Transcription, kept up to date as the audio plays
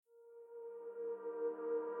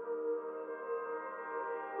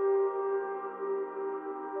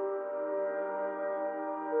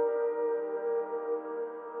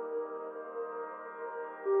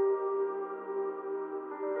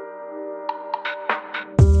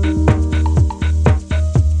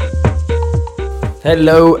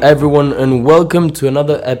Hello everyone and welcome to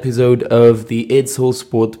another episode of the It's All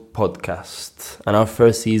Sport podcast and our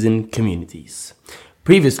first season Communities.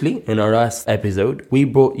 Previously, in our last episode, we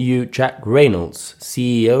brought you Jack Reynolds,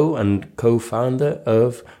 CEO and co-founder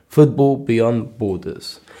of Football Beyond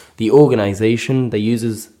Borders, the organization that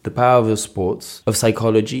uses the power of sports, of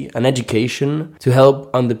psychology and education to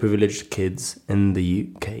help underprivileged kids in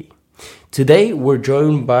the UK. Today, we're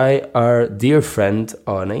joined by our dear friend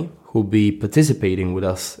Arne, who'll be participating with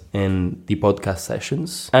us in the podcast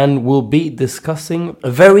sessions, and we'll be discussing a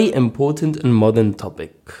very important and modern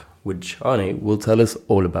topic, which Arne will tell us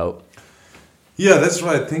all about. Yeah, that's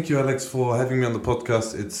right. Thank you, Alex, for having me on the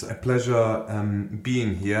podcast. It's a pleasure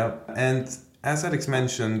being here. And as Alex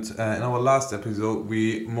mentioned, in our last episode,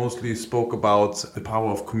 we mostly spoke about the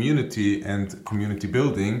power of community and community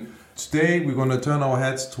building. Today, we're going to turn our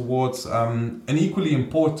heads towards an equally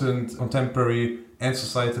important contemporary and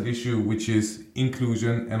societal issue, which is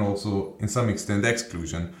inclusion and also, in some extent,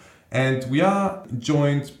 exclusion. And we are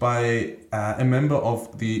joined by a member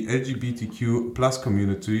of the LGBTQ plus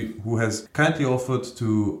community who has kindly offered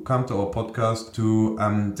to come to our podcast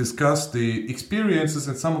to discuss the experiences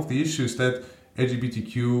and some of the issues that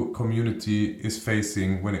LGBTQ community is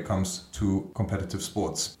facing when it comes to competitive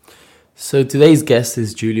sports. So today's guest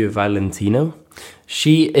is Giulia Valentino.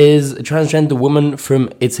 She is a transgender woman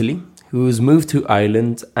from Italy who's moved to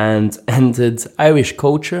Ireland and entered Irish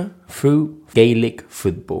culture through Gaelic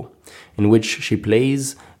football, in which she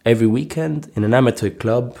plays every weekend in an amateur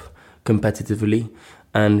club competitively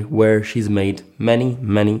and where she's made many,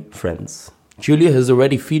 many friends. Giulia has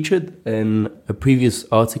already featured in a previous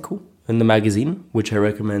article in the magazine, which I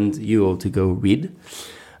recommend you all to go read.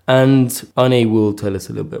 And Arne will tell us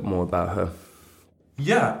a little bit more about her.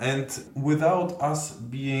 Yeah, and without us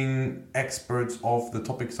being experts of the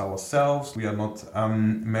topics ourselves, we are not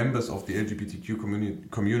members of the LGBTQ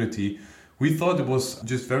community. We thought it was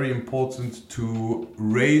just very important to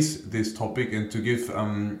raise this topic and to give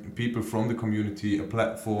people from the community a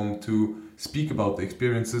platform to speak about the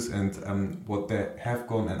experiences and what they have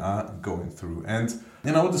gone and are going through. And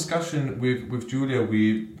in our discussion with Giulia,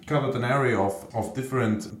 we covered an area of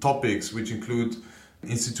different topics, which include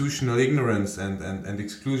institutional ignorance and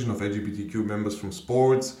exclusion of LGBTQ members from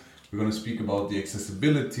sports. We're going to speak about the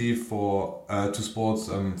accessibility to sports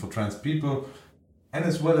for trans people, and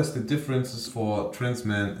as well as the differences for trans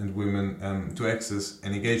men and women to access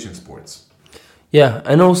and engage in sports. Yeah,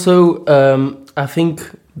 and also I think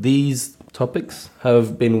these topics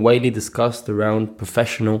have been widely discussed around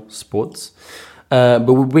professional sports. But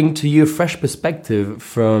we bring to you a fresh perspective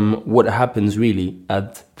from what happens really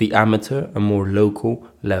at the amateur and more local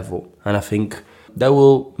level. And I think that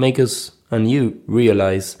will make us and you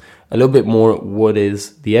realize a little bit more what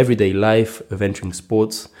is the everyday life of entering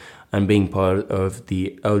sports and being part of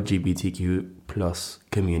the LGBTQ plus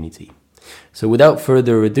community. So without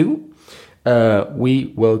further ado,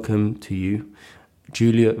 we welcome to you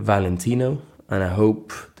Giulia Valentino, and I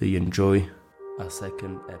hope that you enjoy our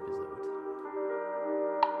second episode.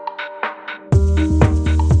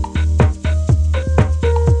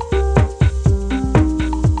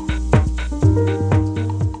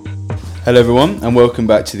 Hello everyone and welcome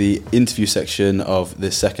back to the interview section of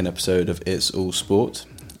this second episode of It's All Sport.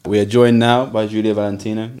 We are joined now by Giulia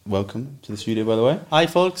Valentino. Welcome to the studio, by the way. Hi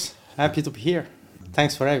folks, happy to be here.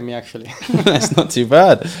 Thanks for having me actually. That's not too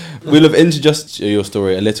bad. We'll have introduced your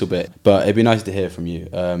story a little bit, but it'd be nice to hear from you.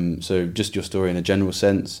 So just your story in a general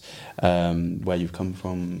sense, where you've come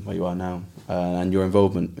from, where you are now, and your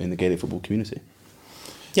involvement in the Gaelic football community.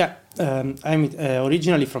 Yeah, I'm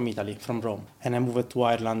originally from Italy, from Rome, and I moved to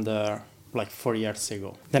Ireland like 4 years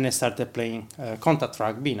ago. Then I started playing contact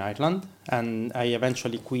rugby in Ireland, and I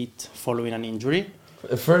eventually quit following an injury.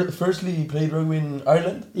 Firstly, you played rugby in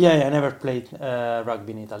Ireland? Yeah, I never played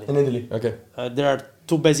rugby in Italy. In Italy, okay. There are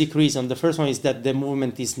two basic reasons. The first one is that the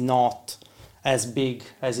movement is not as big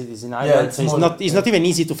as it is in Ireland. Yeah, it's not even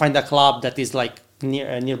easy to find a club that is like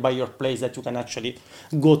nearby your place that you can actually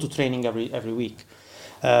go to training every week.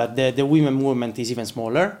 The women movement is even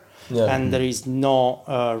smaller. Yeah. And there is no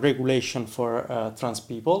regulation for trans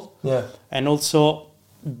people. Yeah. And also,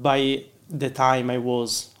 by the time I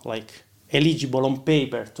was like eligible on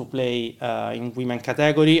paper to play in women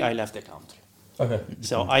category, I left the country. Okay.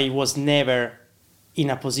 So I was never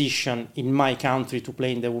in a position in my country to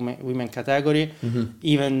play in the women category,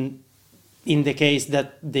 even in the case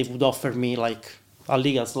that they would offer me like a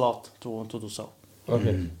legal slot to do so.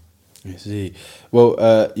 Okay. I see. Well,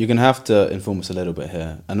 you're going to have to inform us a little bit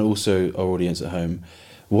here, and also our audience at home.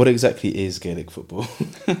 What exactly is Gaelic football?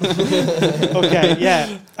 Okay,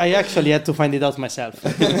 yeah, I actually had to find it out myself.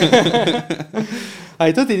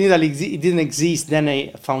 I thought it didn't exist. Then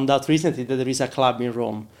I found out recently that there is a club in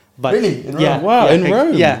Rome. But Really? In Rome? yeah, Wow, yeah, in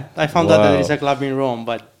Rome? Yeah, I found out that there is a club in Rome,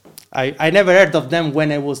 but I never heard of them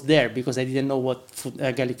when I was there because I didn't know what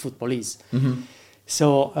Gaelic football is. Mm-hmm.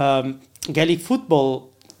 So Gaelic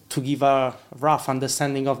football, to give a rough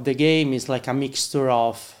understanding of the game, is like a mixture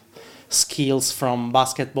of skills from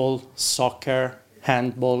basketball, soccer,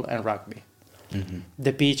 handball, and rugby. Mm-hmm.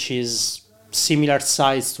 The pitch is similar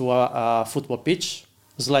size to a football pitch,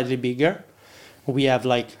 slightly bigger. We have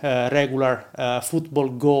like a regular football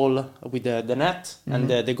goal with the net and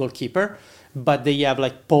the goalkeeper, but they have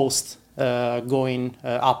like post going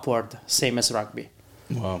upward, same as rugby.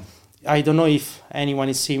 Wow. I don't know if anyone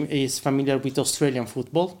is familiar with Australian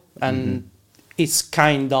football, and it's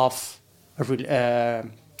kind of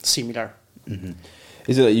similar. Mm-hmm.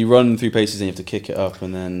 Is it that you run through paces and you have to kick it up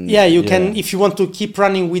and then... Yeah, you can. If you want to keep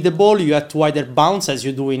running with the ball, you have to either bounce as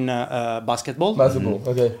you do in basketball. Basketball,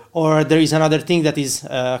 okay. Or there is another thing that is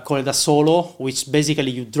called a solo, which basically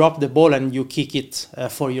you drop the ball and you kick it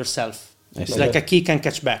for yourself. It's like a kick and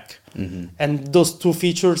catch back. Mm-hmm. And those two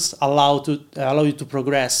features allow you to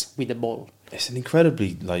progress with the ball. It's an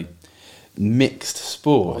incredibly mixed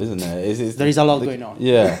sport, isn't it? There is a lot going on.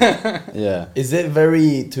 Yeah, yeah. Is it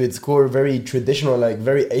very, to its core, very traditional, like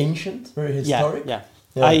very ancient, very historic? Yeah.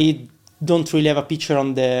 I don't really have a picture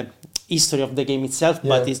on the history of the game itself,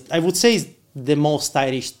 but I would say it's the most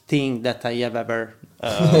Irish thing that I have ever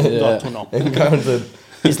got to know. Encountered.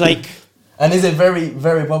 It's like... And is it very,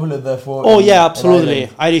 very popular therefore? Oh yeah, absolutely.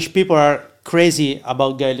 Irish people are crazy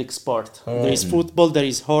about Gaelic sport. Right. There is football, there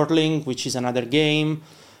is hurling, which is another game.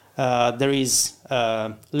 There is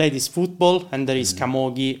ladies football, and there is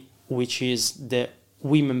camogie, which is the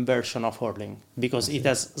women version of hurling, because it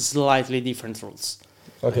has slightly different rules.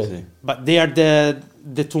 Okay. But they are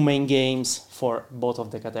the two main games for both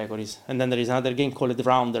of the categories. And then there is another game called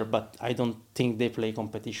Rounder, but I don't think they play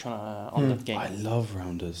competition on that game. I love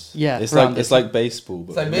rounders. Yeah, it's rounders. like baseball,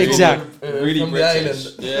 but It's like baseball, Exact. really from the British.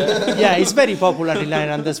 island. Yeah. Yeah, it's very popular in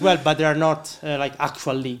Ireland as well, but they are not like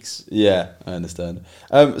actual leagues. Yeah, I understand.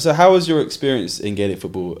 So how has your experience in Gaelic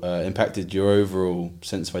football impacted your overall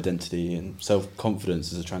sense of identity and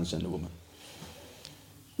self-confidence as a transgender woman?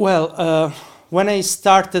 Well, when I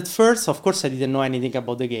started first, of course, I didn't know anything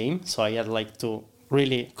about the game, so I had like to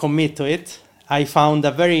really commit to it. I found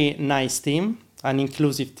a very nice team, an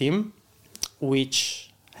inclusive team, which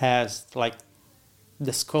has like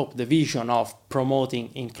the scope, the vision of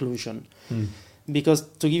promoting inclusion. Because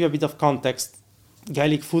to give you a bit of context,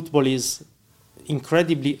 Gaelic football is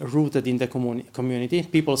incredibly rooted in the community.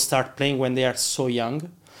 People start playing when they are so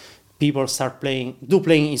young. People start playing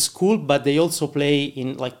in school, but they also play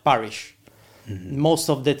in like parish. Most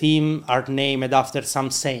of the team are named after some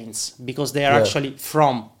saints because they are actually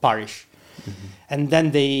from parish. And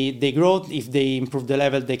then they grow. If they improve the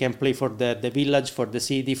level, they can play for the village, for the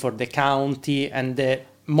city, for the county. And the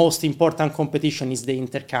most important competition is the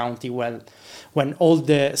inter-county. Well, when all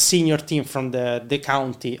the senior team from the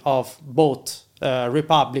county of both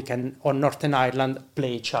Republic and or Northern Ireland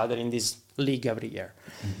play each other in this league every year.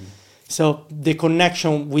 So the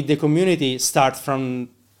connection with the community starts from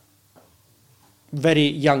very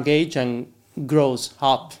young age and grows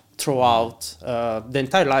up throughout the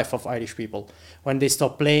entire life of Irish people. When they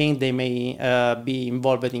stop playing, they may be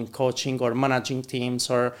involved in coaching or managing teams,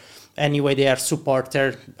 or anyway they are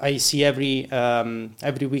supporter. I see every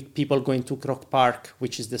week people going to Croke Park,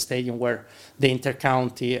 which is the stadium where the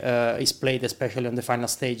inter-county is played, especially on the final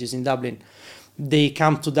stages in Dublin. They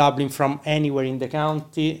come to Dublin from anywhere in the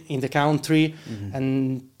country,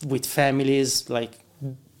 and with families, like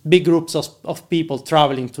big groups of people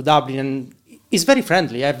traveling to Dublin, and it's very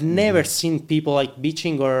friendly. I've never seen people like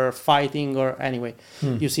bitching or fighting or anyway.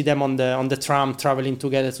 You see them on the tram traveling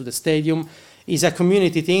together to the stadium. It's a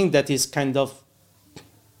community thing that is kind of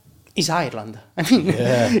is Ireland. I mean,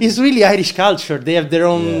 it's really Irish culture. They have their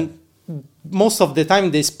own. Most of the time,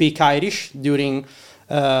 they speak Irish during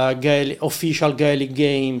official Gaelic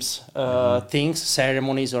games, things,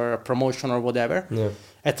 ceremonies, or promotion or whatever.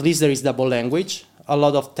 At least there is double language. A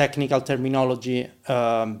lot of technical terminology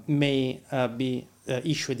may be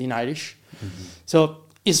issued in Irish. So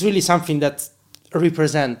it's really something that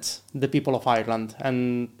represents the people of Ireland.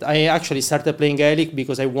 And I actually started playing Gaelic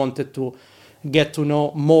because I wanted to get to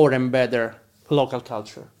know more and better local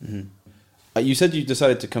culture. You said you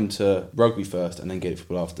decided to come to rugby first and then Gaelic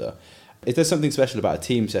football after. Is there something special about a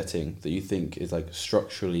team setting that you think is like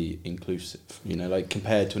structurally inclusive, like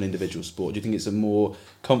compared to an individual sport? Do you think it's a more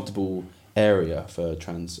comfortable area for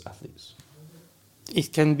trans athletes?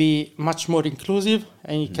 It can be much more inclusive,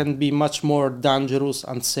 and it can be much more dangerous,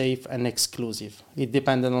 unsafe, and exclusive. It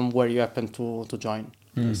depends on where you happen to join.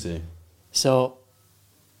 I see. So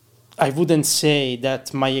I wouldn't say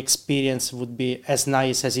that my experience would be as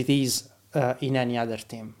nice as it is in any other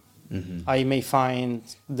team. I may find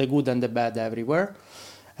the good and the bad everywhere,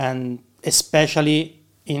 and especially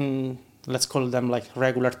in, let's call them like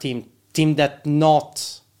regular team that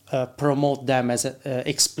not promote them as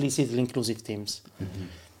explicitly inclusive teams.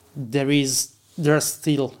 There are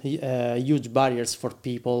still huge barriers for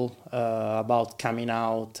people about coming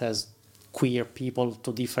out as queer people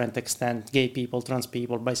to different extent, gay people, trans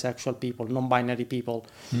people, bisexual people, non-binary people.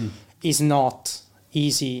 Is not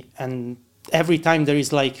easy, and every time there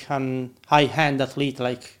is like an high-hand athlete,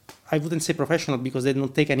 like I wouldn't say professional because they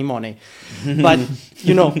don't take any money, but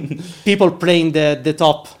people playing the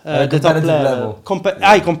top level.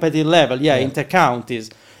 High competitive level, intercount is.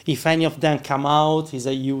 If any of them come out, is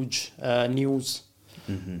a huge news,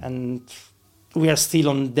 and we are still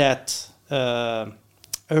on that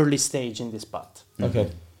early stage in this path. Okay.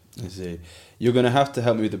 I see. You're going to have to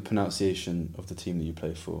help me with the pronunciation of the team that you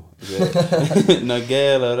play for. Is it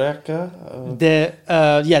Gaelic?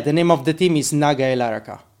 The name of the team is Gaelic.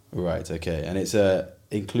 Right, okay. And it's a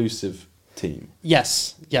inclusive team.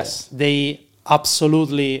 Yes. They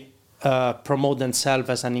absolutely promote themselves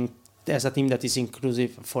as a team that is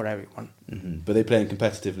inclusive for everyone. But they play in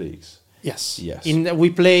competitive leagues? Yes. Yes.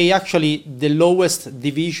 We play actually the lowest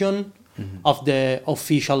division of the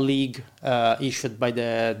official league issued by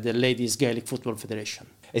the Ladies Gaelic Football Federation.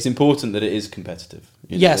 It's important that it is competitive.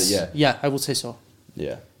 Yes, I would say so.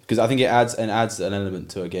 Yeah, because I think it adds an element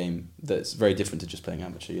to a game that's very different to just playing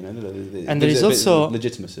amateur. And there is also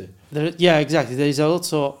legitimacy. Exactly. There is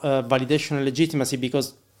also validation and legitimacy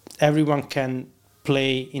because everyone can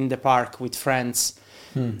play in the park with friends.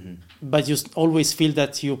 But you always feel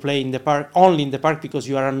that you play in the park only in the park because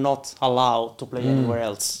you are not allowed to play anywhere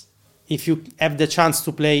else. If you have the chance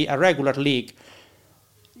to play a regular league,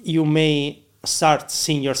 you may start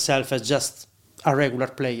seeing yourself as just a regular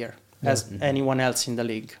player, as anyone else in the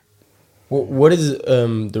league. What is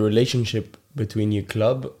the relationship between your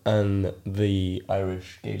club and the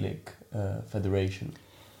Irish Gaelic Federation?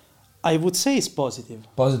 I would say it's positive.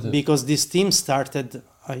 Positive. Because this team started,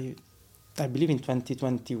 I believe, in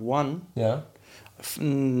 2021. Yeah.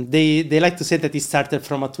 They like to say that it started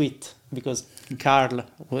from a tweet because Carl,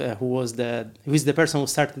 who is the person who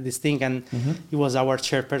started this thing, and he was our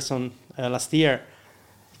chairperson last year,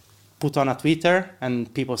 put on a Twitter,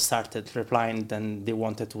 and people started replying, and they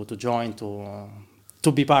wanted to join,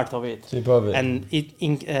 to be part of it. And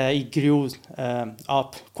it grew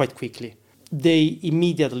up quite quickly. They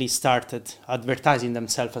immediately started advertising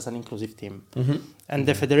themselves as an inclusive team. And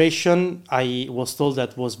the federation, I was told,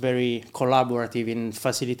 that was very collaborative in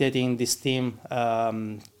facilitating this team,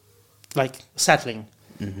 like settling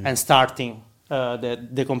and starting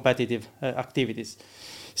the competitive activities.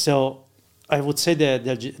 So I would say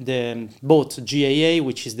the both GAA,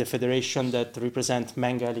 which is the federation that represents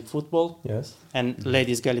men Gaelic football, and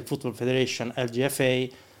Ladies Gaelic Football Federation,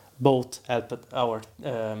 LGFA, both helped our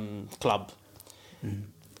club.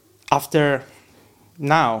 After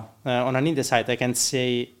now, on an indie side, I can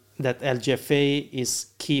say that LGFA is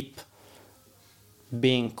keep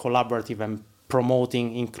being collaborative and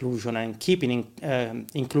promoting inclusion and keeping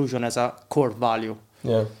inclusion as a core value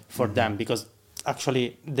for them, because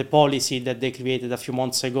actually the policy that they created a few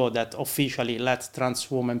months ago that officially let trans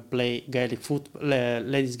women play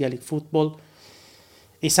ladies Gaelic football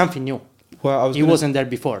is something new. Well, it wasn't there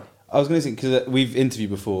before. I was going to say, because we've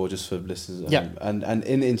interviewed before, just for listeners, and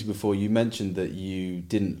in the interview before, you mentioned that you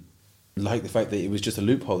didn't like the fact that it was just a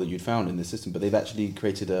loophole that you'd found in the system, but they've actually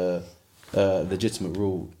created a legitimate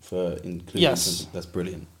rule for inclusion. Yes. That's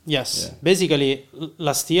brilliant. Yes. Yeah. Basically,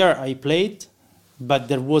 last year I played, but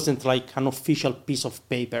there wasn't like an official piece of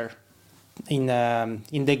paper. In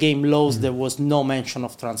the game laws, there was no mention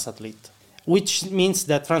of trans athlete, which means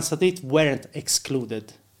that trans athletes weren't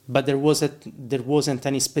excluded. But there wasn't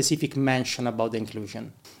any specific mention about the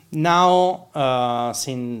inclusion. Now,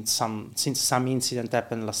 since some incident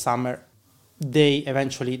happened last summer, they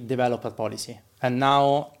eventually developed a policy, and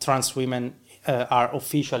now trans women are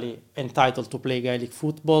officially entitled to play Gaelic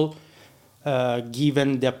football,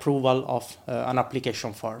 given the approval of an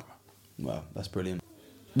application form. Wow, that's brilliant.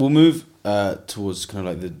 We'll move towards kind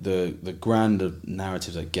of like the grander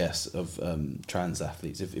narratives, I guess, of trans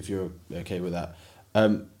athletes, if you're okay with that.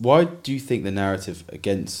 Why do you think the narrative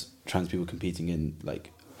against trans people competing in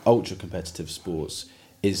like ultra competitive sports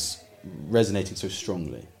is resonating so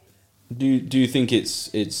strongly? Do you think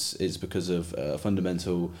it's because of a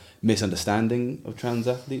fundamental misunderstanding of trans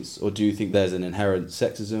athletes, or do you think there's an inherent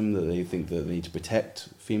sexism that they think that they need to protect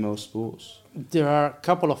female sports? There are a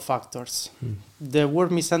couple of factors. The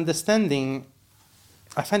word misunderstanding,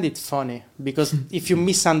 I find it funny, because if you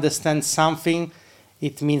misunderstand something,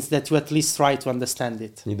 it means that you at least try to understand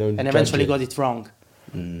it and eventually got it wrong.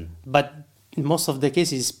 But in most of the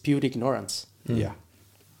cases, it's pure ignorance. Yeah.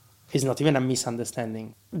 It's not even a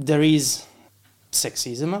misunderstanding. There is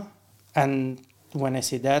sexism, and when I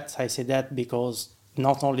say that because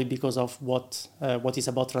not only because of what is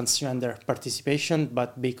about transgender participation,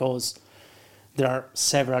 but because there are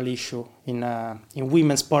several issues in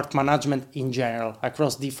women's sport management in general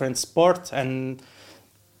across different sports, and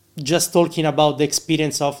just talking about the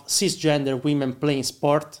experience of cisgender women playing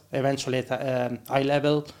sport eventually at high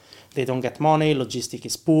level. They don't get money, logistics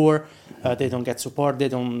is poor, they don't get support, they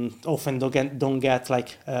often don't get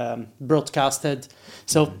like broadcasted.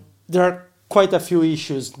 So there are quite a few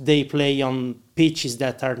issues. They play on pitches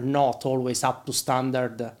that are not always up to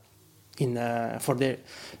standard for the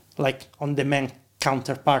like on the men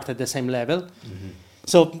counterpart at the same level.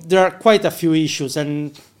 So there are quite a few issues,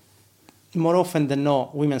 and more often than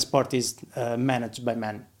not, women's sport is managed by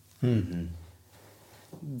men.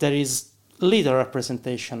 There is little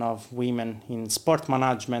representation of women in sport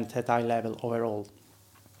management at high level overall,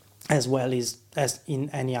 as well as in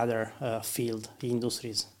any other field,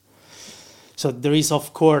 industries. So there is,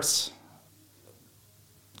 of course,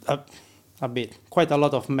 quite a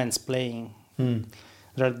lot of men's playing.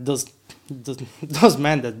 There are those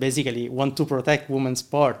men that basically want to protect women's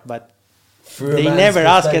sport, but they never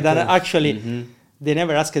asked, and actually, they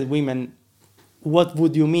never asked women, what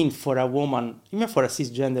would you mean for a woman, even for a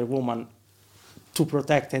cisgender woman, to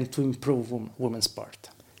protect and to improve women's sport?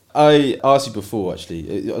 I asked you before,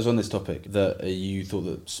 actually, I was on this topic, that you thought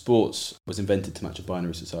that sports was invented to match a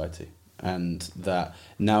binary society, and that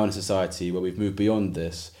now in a society where we've moved beyond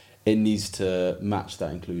this, it needs to match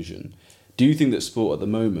that inclusion. Do you think that sport at the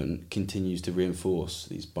moment continues to reinforce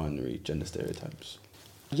these binary gender stereotypes?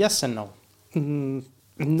 Yes and no.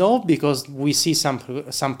 No, because we see some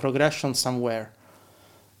progression somewhere.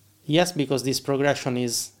 Yes, because this progression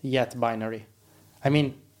is yet binary. I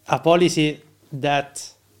mean, a policy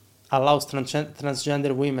that allows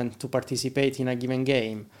transgender women to participate in a given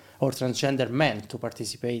game, or transgender men to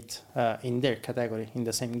participate in their category in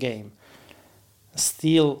the same game,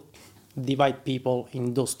 still divide people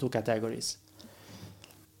in those two categories.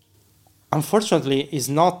 Unfortunately,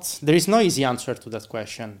 there is no easy answer to that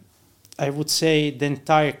question. I would say the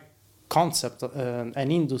entire concept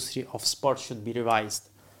and industry of sport should be revised.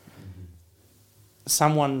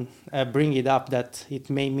 Someone bring it up that it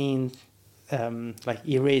may mean like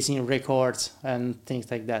erasing records and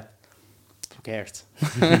things like that. Who cares?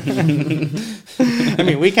 I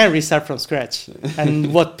mean, we can restart from scratch,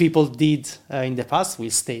 and what people did in the past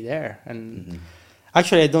will stay there. And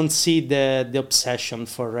actually, I don't see the obsession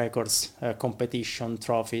for records, competition,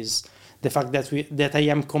 trophies. The fact that I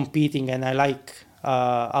am competing and I like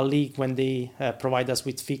a league when they provide us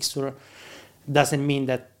with fixture doesn't mean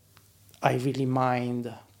that I really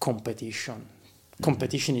mind competition.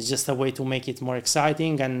 Competition is just a way to make it more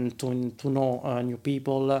exciting and to know new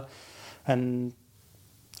people. And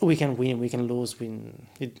we can win, we can lose.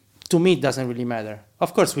 To me, it doesn't really matter.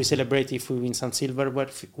 Of course, we celebrate if we win some silver, but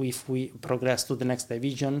if we progress to the next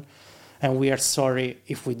division, and we are sorry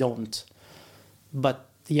if we don't. But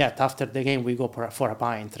yet, after the game, we go for a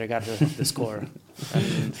pint, regardless of the score.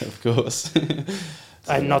 Of course.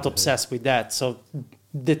 I'm not obsessed with that. So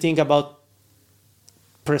the thing about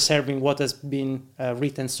preserving what has been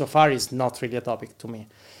written so far is not really a topic to me.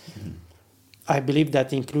 I believe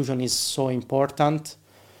that inclusion is so important,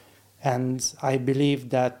 and I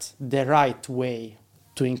believe that the right way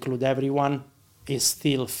to include everyone is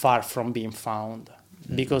still far from being found,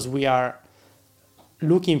 because we are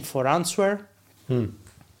looking for answer,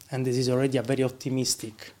 and this is already a very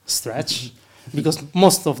optimistic stretch, because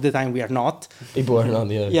most of the time we are not. People are not,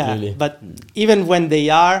 really. But even when they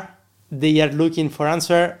are looking for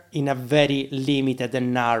answer in a very limited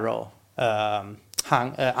and narrow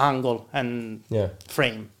angle and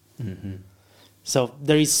frame. So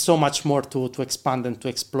there is so much more to expand and to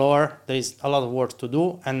explore. There is a lot of work to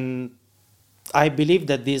do, and I believe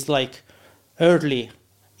that this like early,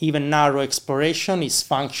 even narrow exploration is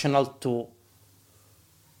functional to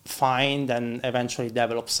find and eventually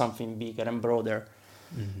develop something bigger and broader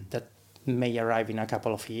that may arrive in a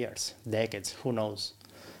couple of years, decades, who knows.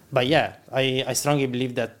 But yeah, I strongly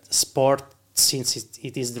believe that sport, since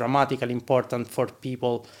it is dramatically important for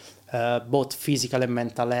people, both physical and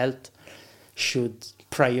mental health, should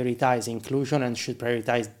prioritize inclusion and should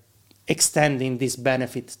prioritize extending this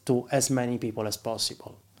benefit to as many people as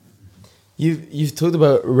possible. You've talked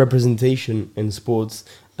about representation in sports,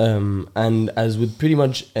 and as with pretty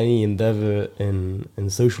much any endeavor in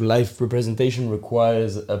social life, representation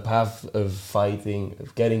requires a path of fighting,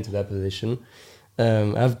 of getting to that position.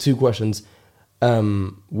 I have two questions.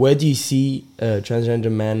 Where do you see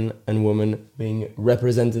transgender men and women being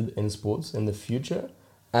represented in sports in the future?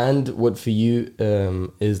 And what for you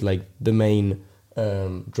is like the main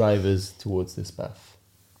drivers towards this path?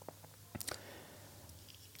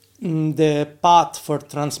 The path for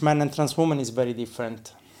trans men and trans women is very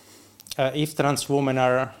different. If trans women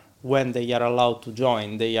are, when they are allowed to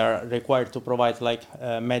join, they are required to provide like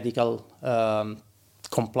medical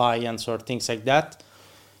compliance or things like that.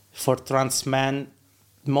 For trans men,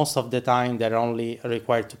 most of the time they're only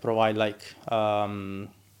required to provide like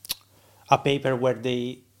a paper where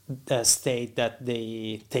they state that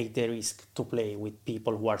they take the risk to play with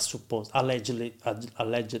people who are supposed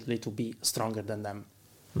allegedly to be stronger than them.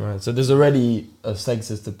 Right, so there's already a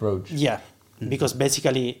sexist approach. Yeah, because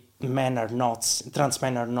basically trans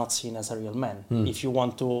men are not seen as a real man. If you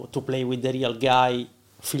want to play with the real guy,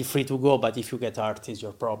 feel free to go, but if you get hurt, it's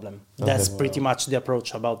your problem. Okay. That's pretty much the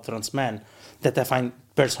approach about trans men that I find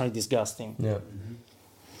personally disgusting. Yeah.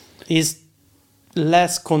 Is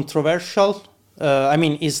less controversial,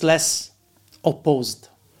 is less opposed.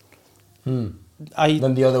 Than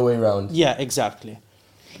the other way around. Yeah, exactly.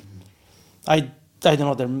 I don't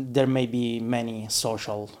know, there may be many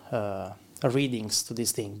social readings to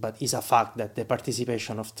this thing, but it's a fact that the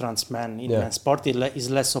participation of trans men in men's sport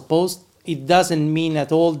is less opposed. It doesn't mean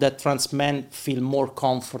at all that trans men feel more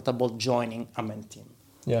comfortable joining a men team.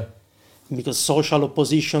 Yeah. Because social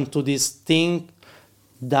opposition to this thing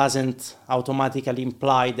doesn't automatically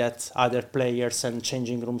imply that other players and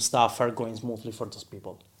changing room staff are going smoothly for those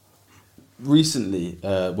people. Recently,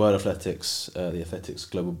 World Athletics, the athletics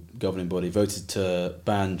global governing body, voted to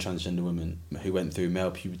ban transgender women who went through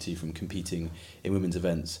male puberty from competing in women's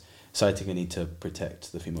events, citing a need to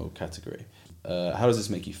protect the female category. How does this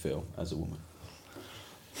make you feel as a woman?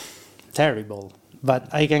 Terrible, but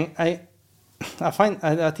I think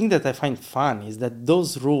that I find fun is that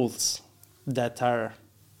those rules that are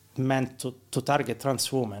meant to target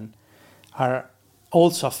trans women are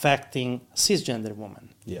also affecting cisgender women.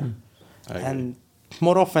 Yeah. And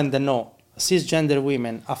more often than not, cisgender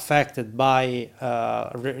women affected by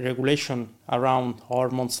regulation around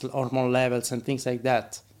hormone levels and things like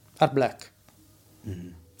that are black. Mm-hmm.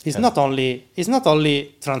 It's not only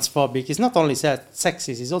transphobic, it's not only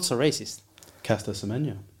sexist, it's also racist. Caster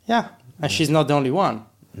Semenya. Yeah, and she's not the only one.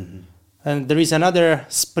 Mm-hmm. And there is another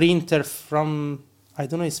sprinter from, I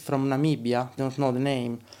don't know, it's from Namibia, I don't know the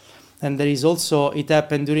name. And there is also, it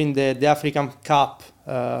happened during the African Cup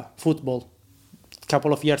football a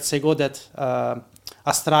couple of years ago that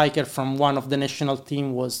a striker from one of the national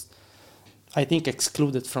team was, I think,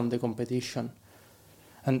 excluded from the competition.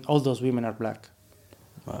 And all those women are black.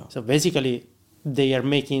 Wow. So basically,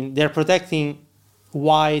 they're protecting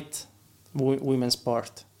white women's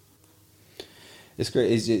sport. It's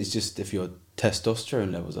great. It's just if your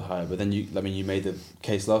testosterone levels are higher, but then you made the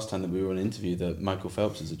case last time that we were on an interview that Michael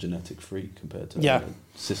Phelps is a genetic freak compared to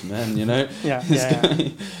cis men, you know? Yeah.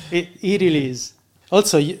 It really is.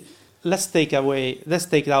 Also, let's take out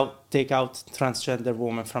transgender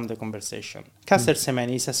woman from the conversation. Caster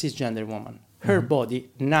Semenya is a cisgender woman. Her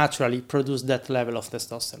body naturally produced that level of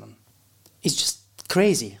testosterone. It's just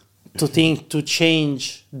crazy to think to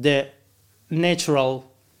change the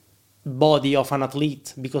natural body of an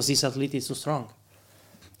athlete because this athlete is too strong.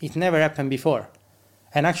 It never happened before.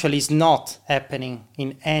 And actually it's not happening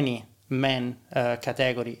in any men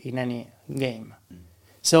category in any game.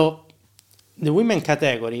 So the women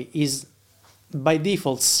category is by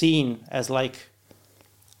default seen as like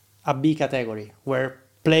a B category where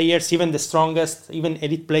players, even the strongest, even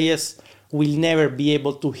elite players, will never be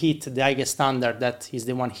able to hit the highest standard that is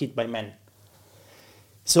the one hit by men.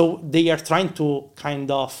 So they are trying to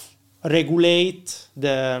kind of regulate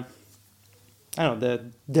the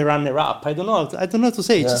runner-up. I don't know how to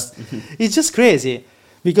say it. It's just crazy.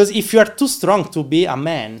 Because if you are too strong to be a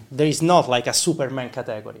man, there is not like a Superman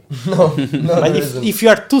category. No, but if you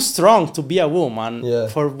are too strong to be a woman,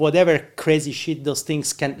 for whatever crazy shit those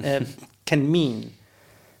things can mean,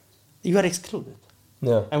 you are excluded.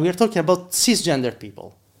 Yeah. And we are talking about cisgender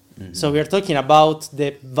people. Mm-hmm. So we are talking about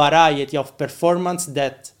the variety of performance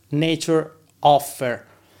that nature offers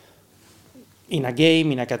in a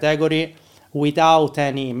game, in a category, without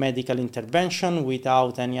any medical intervention,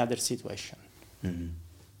 without any other situation. Mm-hmm.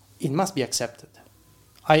 It must be accepted.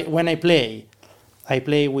 When I play, I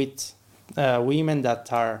play with women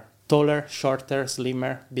that are taller, shorter,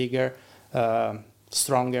 slimmer, bigger,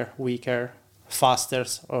 stronger, weaker, faster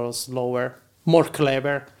or slower, more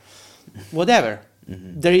clever, whatever.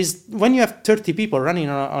 There is, when you have 30 people running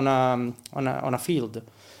on a field,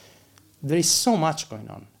 there is so much going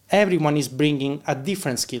on. Everyone is bringing a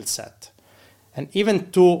different skill set, and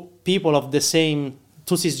even two people of the same,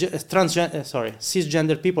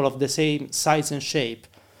 cisgender people of the same size and shape,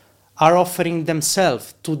 are offering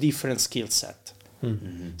themselves two different skill sets.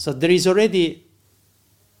 So there is already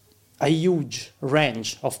a huge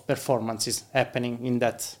range of performances happening in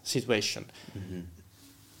that situation.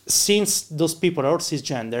 Since those people are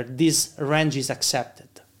cisgender, this range is accepted.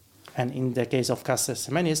 And in the case of Caster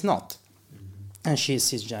Semenya, it's not. And she is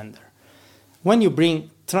cisgender. When you bring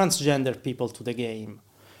transgender people to the game,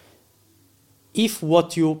 if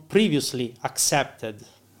what you previously accepted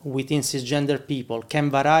within cisgender people can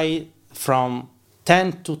vary from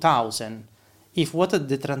 10 to 1,000, if what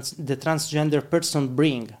the transgender person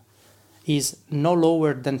bring is no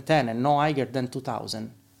lower than 10 and no higher than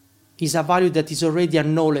 2,000, is a value that is already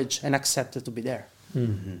acknowledged and accepted to be there.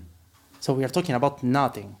 So we are talking about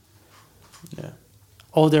nothing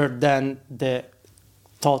other than the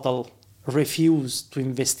total refuse to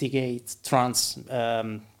investigate trans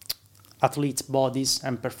athletes' bodies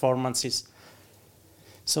and performances.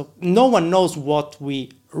 So no one knows what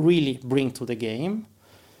we really bring to the game.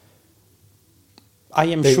 I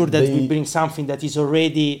am sure that we bring something that is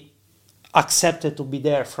already accepted to be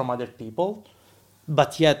there from other people,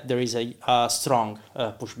 but yet there is a strong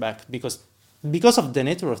pushback because of the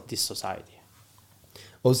nature of this society.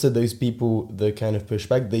 Also, those people, the kind of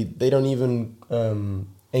pushback, they don't even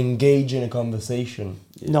engage in a conversation.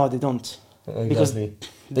 No, they don't. Exactly.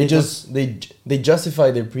 They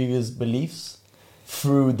justify their previous beliefs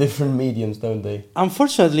through different mediums, don't they?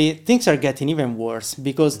 Unfortunately, things are getting even worse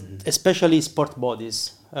because especially sport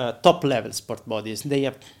bodies, top level sport bodies, they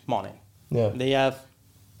have money. They have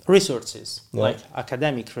resources, like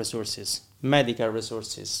academic resources, medical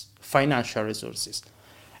resources, financial resources.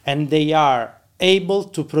 And they are able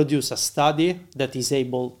to produce a study that is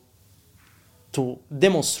able to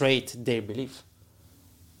demonstrate their belief,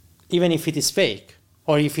 even if it is fake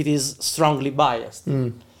or if it is strongly biased.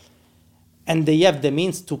 And they have the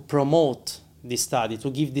means to promote this study, to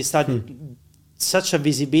give this study such a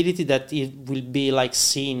visibility that it will be like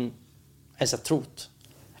seen as a truth,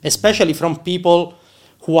 especially from people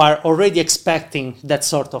who are already expecting that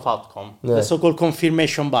sort of outcome, the so-called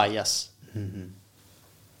confirmation bias.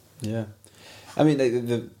 Yeah. I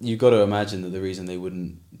mean, you got to imagine that the reason they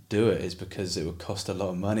wouldn't do it is because it would cost a lot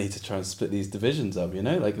of money to try and split these divisions up, you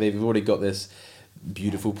know? Like, they've already got this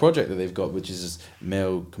beautiful project that they've got, which is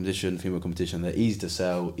male competition, female competition. They're easy to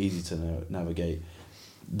sell, easy to navigate.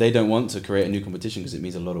 They don't want to create a new competition because it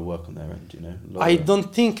means a lot of work on their end, you know? I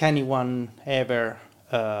don't think anyone ever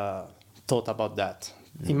thought about that.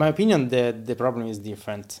 In my opinion, the problem is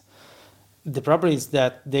different. The problem is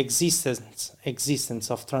that the existence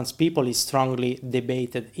of trans people is strongly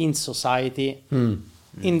debated in society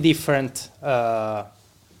in different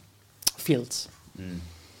fields.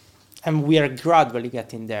 And we are gradually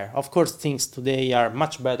getting there. Of course, things today are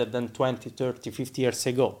much better than 20, 30, 50 years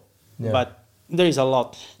ago. But there is a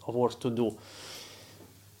lot of work to do.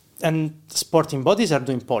 And sporting bodies are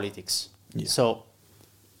doing politics. So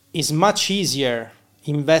it's much easier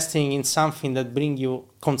investing in something that brings you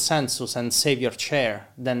consensus and save your chair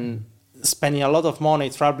than spending a lot of money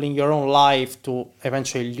traveling your own life to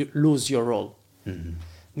eventually lose your role.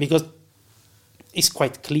 Because it's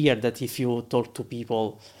quite clear that if you talk to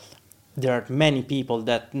people, there are many people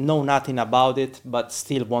that know nothing about it but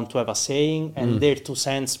still want to have a saying, and their 2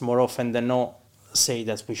 cents more often than not say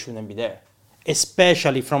that we shouldn't be there,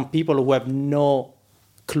 especially from people who have no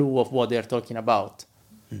clue of what they're talking about.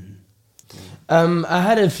 I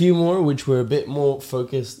had a few more which were a bit more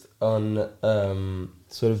focused on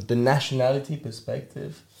sort of the nationality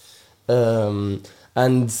perspective,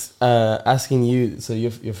 and asking you. So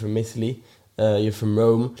you're from Italy, you're from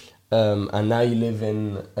Rome, and now you live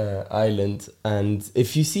in Ireland. And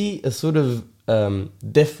if you see a sort of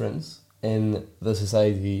difference in the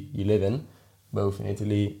society you live in, both in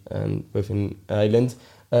Italy and both in Ireland,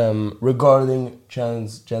 regarding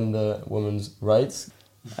transgender women's rights.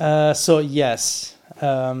 So yes,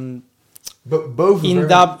 but both in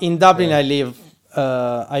Dublin I live.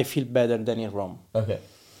 I feel better than in Rome. Okay.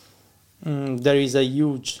 There is a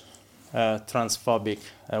huge transphobic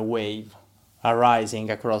wave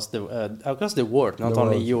arising across the world, not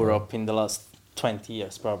only Europe, in the last 20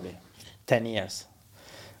 years, probably 10 years.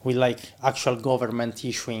 with like actual government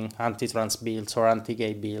issuing anti-trans bills or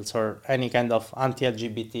anti-gay bills or any kind of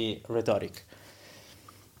anti-LGBT rhetoric.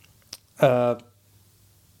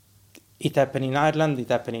 It happened in Ireland, it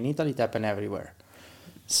happened in Italy, it happened everywhere.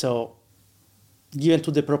 So given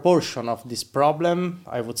to the proportion of this problem,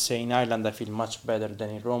 I would say in Ireland I feel much better than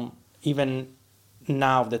in Rome, even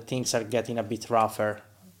now that things are getting a bit rougher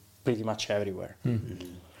pretty much everywhere. Mm-hmm.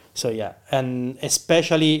 So yeah, and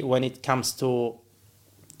especially when it comes to,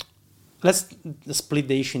 let's split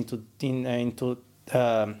the issue into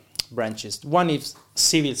branches. One is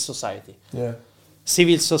civil society. Yeah.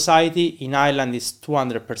 Civil society in Ireland is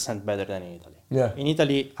 200% better than in Italy. Yeah. In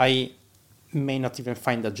Italy, I may not even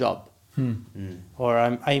find a job. Or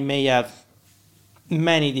I may have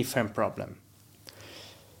many different problems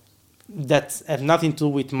that have nothing to do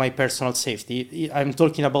with my personal safety. I'm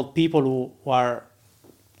talking about people who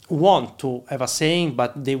want to have a saying,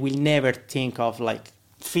 but they will never think of like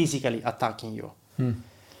physically attacking you.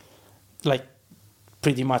 Like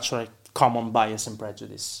pretty much like common bias and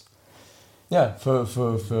prejudice. Yeah,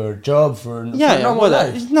 for job, for normal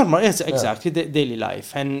life. It's normal, yes, exactly, the daily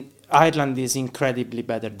life. And Ireland is incredibly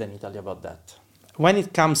better than Italy about that. When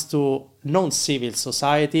it comes to non-civil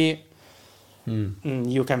society,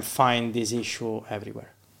 you can find this issue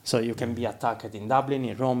everywhere. So you can be attacked in Dublin,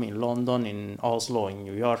 in Rome, in London, in Oslo, in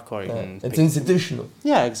New York, or in... It's institutional.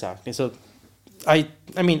 Yeah, exactly. So I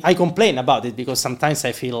mean, I complain about it because sometimes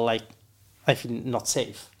I feel not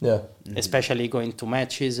safe. Yeah. Especially going to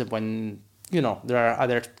matches when, you know, there are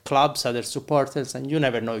other clubs, other supporters, and you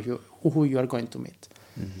never know who you are going to meet.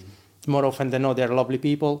 More often than not, they're lovely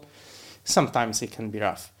people. Sometimes it can be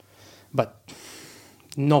rough, but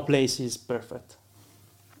no place is perfect.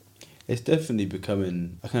 It's definitely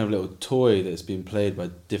becoming a kind of little toy that's being played by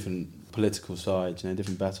different political sides,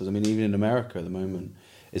 different battles. I mean, even in America at the moment,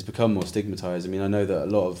 it's become more stigmatized. I mean, I know that a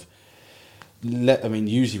lot of,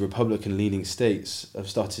 usually Republican-leaning states have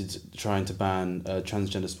started trying to ban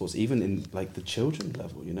transgender sports, even in like the children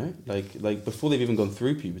level. Like before they've even gone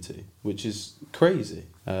through puberty, which is crazy.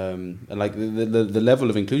 And like the level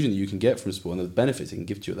of inclusion that you can get from sport and the benefits it can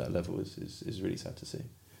give to you at that level is really sad to see.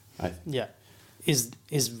 Yeah, is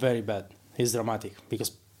very bad. It's dramatic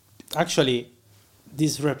because actually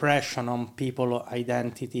this repression on people's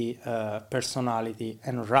identity, personality,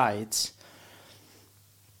 and rights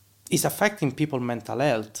is affecting people's mental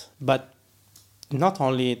health, but not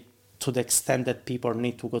only to the extent that people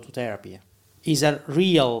need to go to therapy. It's a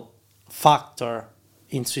real factor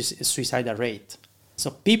in suicidal rate.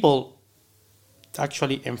 So people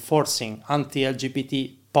actually enforcing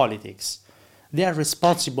anti-LGBT politics, they are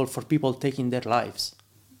responsible for people taking their lives.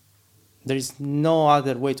 There is no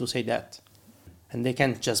other way to say that. And they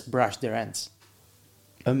can't just brush their hands.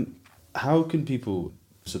 How can people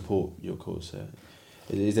support your cause?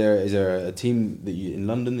 Is there a team that in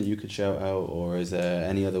London that you could shout out, or is there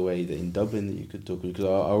any other way that in Dublin that you could talk to? Because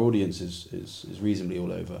our audience is reasonably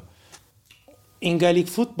all over. In Gaelic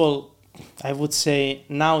football, I would say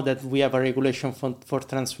now that we have a regulation for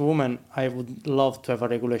trans women, I would love to have a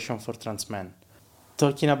regulation for trans men.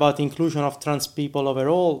 Talking about inclusion of trans people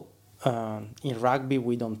overall, in rugby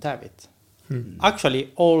we don't have it.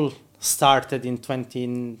 Actually, all started in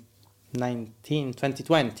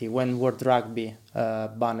 2020 when World Rugby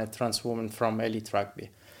banned trans women from elite rugby.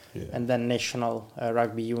 Yeah. And then National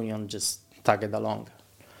Rugby Union just tagged along.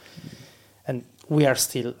 And we are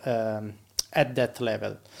still at that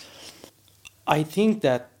level. I think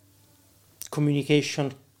that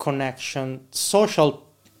communication, connection, social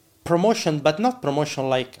promotion, but not promotion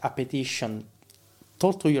like a petition.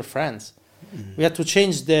 Talk to your friends. We have to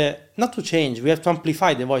we have to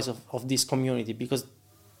amplify the voice of this community, because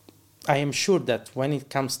I am sure that when it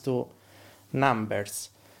comes to numbers,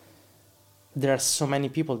 there are so many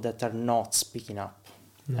people that are not speaking up.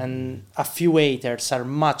 And a few haters are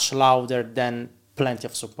much louder than plenty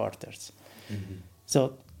of supporters.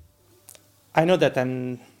 So I know that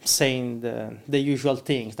I'm saying the usual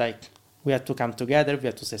things, like we have to come together, we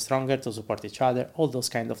have to stay stronger, to support each other, all those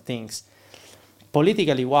kind of things.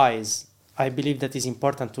 Politically wise, I believe that it's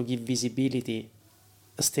important to give visibility,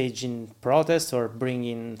 staging protests or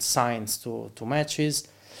bringing signs to matches,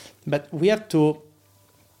 but we have to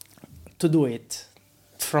do it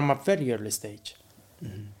from a very early stage.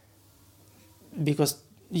 Because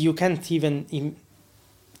you can't even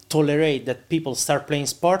tolerate that people start playing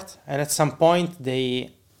sport and at some point they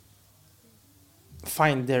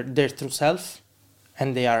find their true self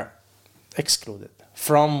and they are excluded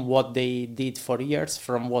from what they did for years,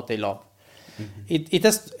 from what they love. It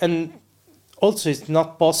has, and also it's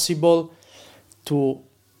not possible to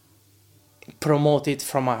promote it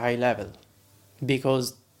from a high level,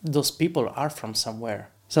 because those people are from somewhere.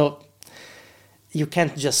 So you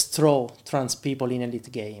can't just throw trans people in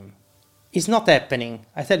elite game. It's not happening.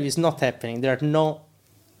 I tell you, it's not happening. There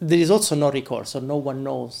is also no recourse, so no one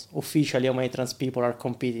knows officially how many trans people are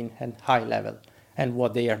competing at high level and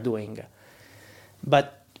what they are doing.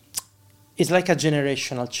 But it's like a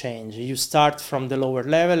generational change. You start from the lower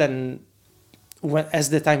level, and as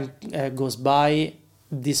the time goes by,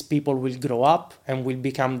 these people will grow up and will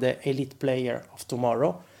become the elite player of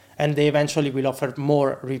tomorrow, and they eventually will offer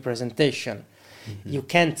more representation. Mm-hmm. You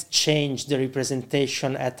can't change the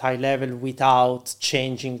representation at high level without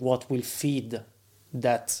changing what will feed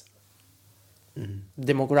that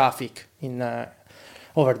demographic in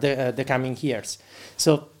over the coming years.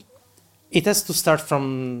 So it has to start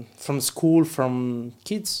from school, from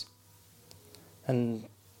kids, and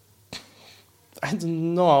I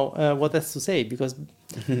don't know what else to say, because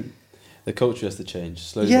the culture has to change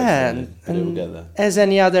slowly. Yeah, but slowly, and it will get there. As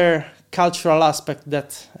any other cultural aspect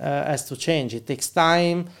that has to change, it takes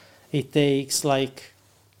time. It takes like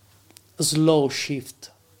a slow shift.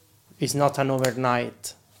 It's not an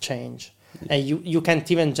overnight change, and you can't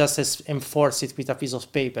even just enforce it with a piece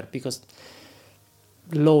of paper, because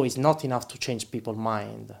law is not enough to change people's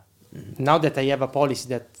mind. Mm-hmm. Now that I have a policy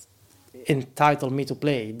that entitled me to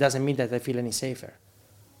play, it doesn't mean that I feel any safer.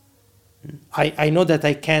 I know that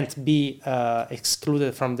I can't be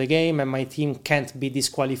excluded from the game, and my team can't be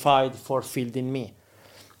disqualified for fielding me.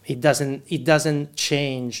 It doesn't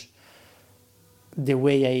change the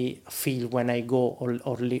way I feel when I go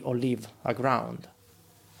or leave a ground.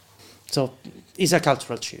 So it's a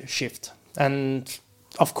cultural shift, and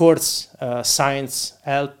of course science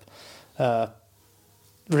help,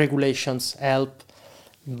 regulations help,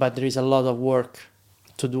 but there is a lot of work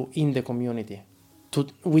to do in the community,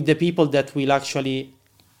 with the people that will actually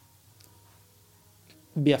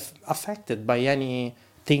be affected by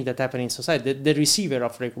anything that happens in society, the receiver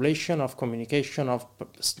of regulation, of communication,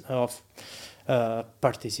 of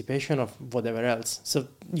participation, of whatever else. So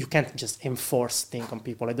you can't just enforce things on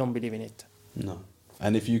people. I don't believe in it. No.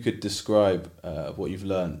 And if you could describe what you've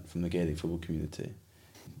learned from the Gaelic football community?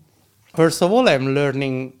 First of all, I'm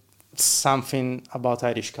learning something about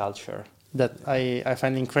Irish culture that I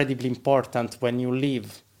find incredibly important when you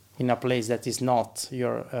live in a place that is not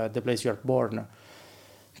the place you're born,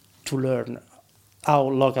 to learn how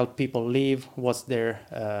local people live, what's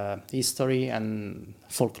their history and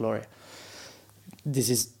folklore. This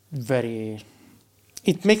is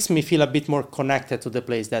it makes me feel a bit more connected to the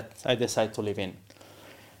place that I decide to live in.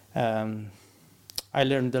 I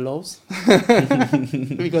learned the laws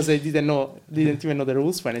because I didn't even know the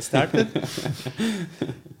rules when I started.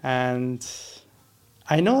 And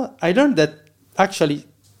I learned that actually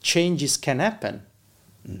changes can happen.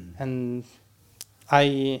 And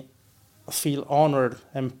I feel honored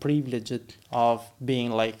and privileged of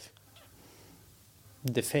being like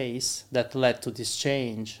the face that led to this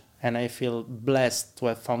change. And I feel blessed to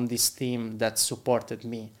have found this team that supported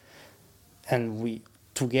me. And we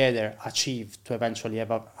together achieved to eventually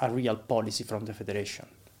have a real policy from the federation.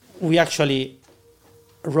 We actually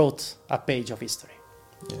wrote a page of history.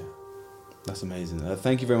 Yeah, that's amazing.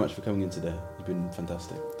 Thank you very much for coming in today. You've been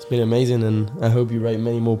fantastic. It's been amazing, and I hope you write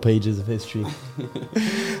many more pages of history.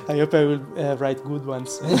 I hope I will write good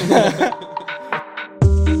ones.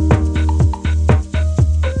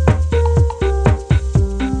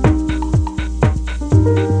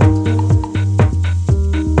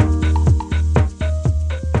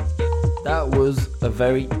 A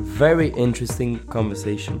very, very interesting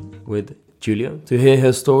conversation with Giulia, to hear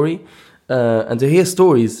her story and to hear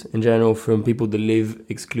stories in general from people that live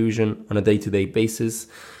exclusion on a day-to-day basis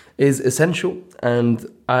is essential and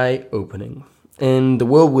eye-opening. In the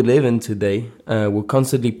world we live in today, we're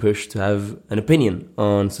constantly pushed to have an opinion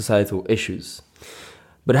on societal issues.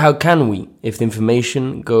 But how can we if the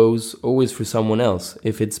information goes always through someone else,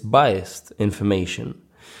 if it's biased information?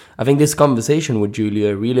 I think this conversation with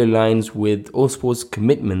Giulia really aligns with All Sport's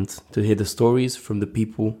commitment to hear the stories from the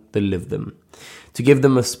people that live them, to give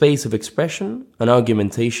them a space of expression and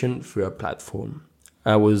argumentation through our platform.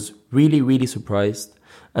 I was really, really surprised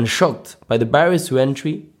and shocked by the barriers to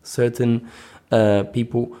entry certain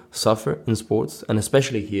people suffer in sports, and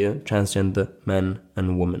especially here, transgender men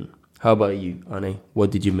and women. How about you, Arne?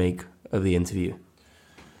 What did you make of the interview?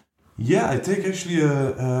 Yeah, I take actually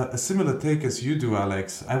a similar take as you do,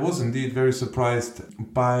 Alex. I was indeed very surprised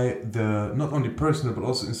by the not only personal but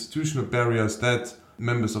also institutional barriers that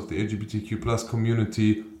members of the LGBTQ+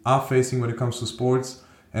 community are facing when it comes to sports.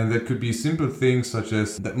 And that could be simple things such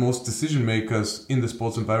as that most decision makers in the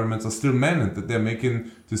sports environments are still men, and that they're making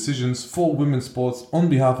decisions for women's sports on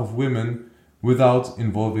behalf of women without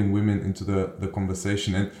involving women into the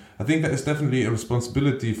conversation. And I think that is definitely a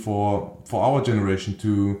responsibility for our generation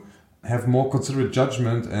to have more considerate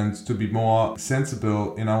judgment and to be more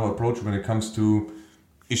sensible in our approach when it comes to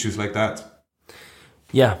issues like that.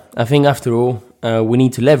 Yeah, I think after all, we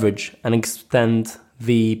need to leverage and extend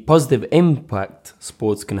the positive impact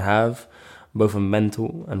sports can have, both on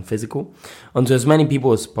mental and physical, onto as many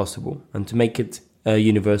people as possible, and to make it a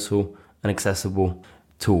universal and accessible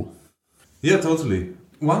tool. Yeah, totally.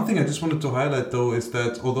 One thing I just wanted to highlight, though, is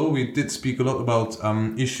that although we did speak a lot about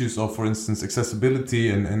issues of, for instance, accessibility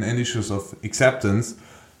and issues of acceptance,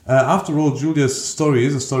 after all, Giulia's story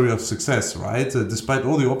is a story of success, right? Despite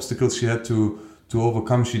all the obstacles she had to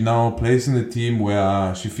overcome, she now plays in a team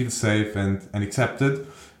where she feels safe and accepted,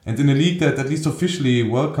 and in a league that at least officially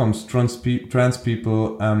welcomes trans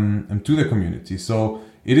people to the community. So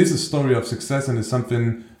it is a story of success, and it's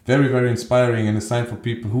something very, very inspiring, and a sign for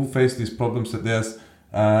people who face these problems that there's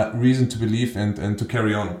reason to believe and to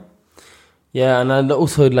carry on. Yeah, and I'd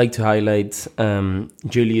also like to highlight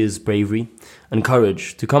Giulia's bravery and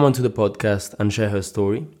courage to come onto the podcast and share her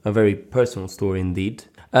story, a very personal story indeed.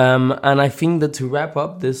 And I think that to wrap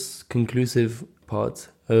up this conclusive part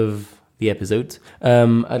of the episode,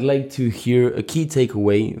 I'd like to hear a key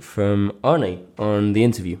takeaway from Arne on the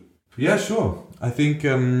interview. Yeah, sure. I think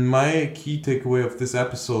my key takeaway of this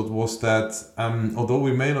episode was that although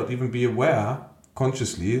we may not even be aware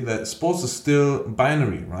consciously that sports is still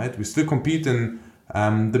binary, right? We still compete in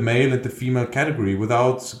the male and the female category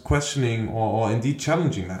without questioning or indeed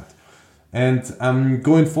challenging that. And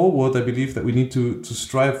going forward, I believe that we need to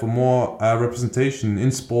strive for more representation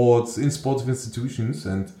in sportive institutions,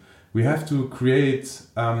 and we have to create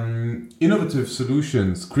innovative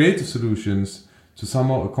solutions, creative solutions to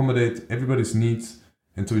somehow accommodate everybody's needs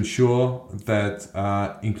and to ensure that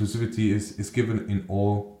inclusivity is given in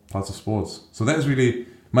all parts of sports. So that is really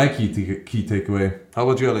my key takeaway. How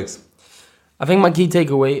about you, Alex? I think my key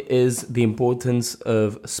takeaway is the importance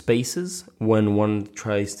of spaces when one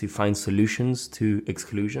tries to find solutions to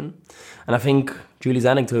exclusion. And I think Julie's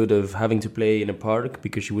anecdote of having to play in a park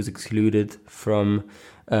because she was excluded from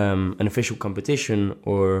an official competition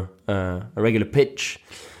or a regular pitch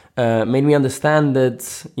made me understand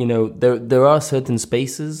that, you know, there are certain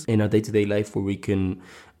spaces in our day-to-day life where we can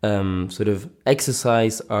sort of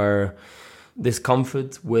exercise our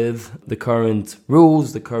discomfort with the current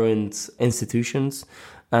rules, the current institutions.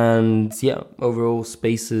 And yeah, overall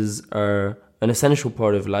spaces are an essential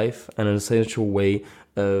part of life and an essential way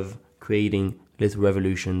of creating little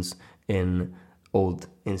revolutions in old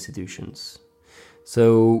institutions.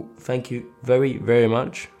 So thank you very, very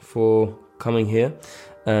much for coming here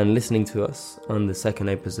and listening to us on the second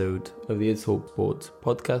episode of the It's All Sport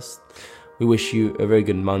podcast. We wish you a very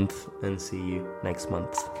good month and see you next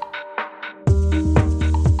month.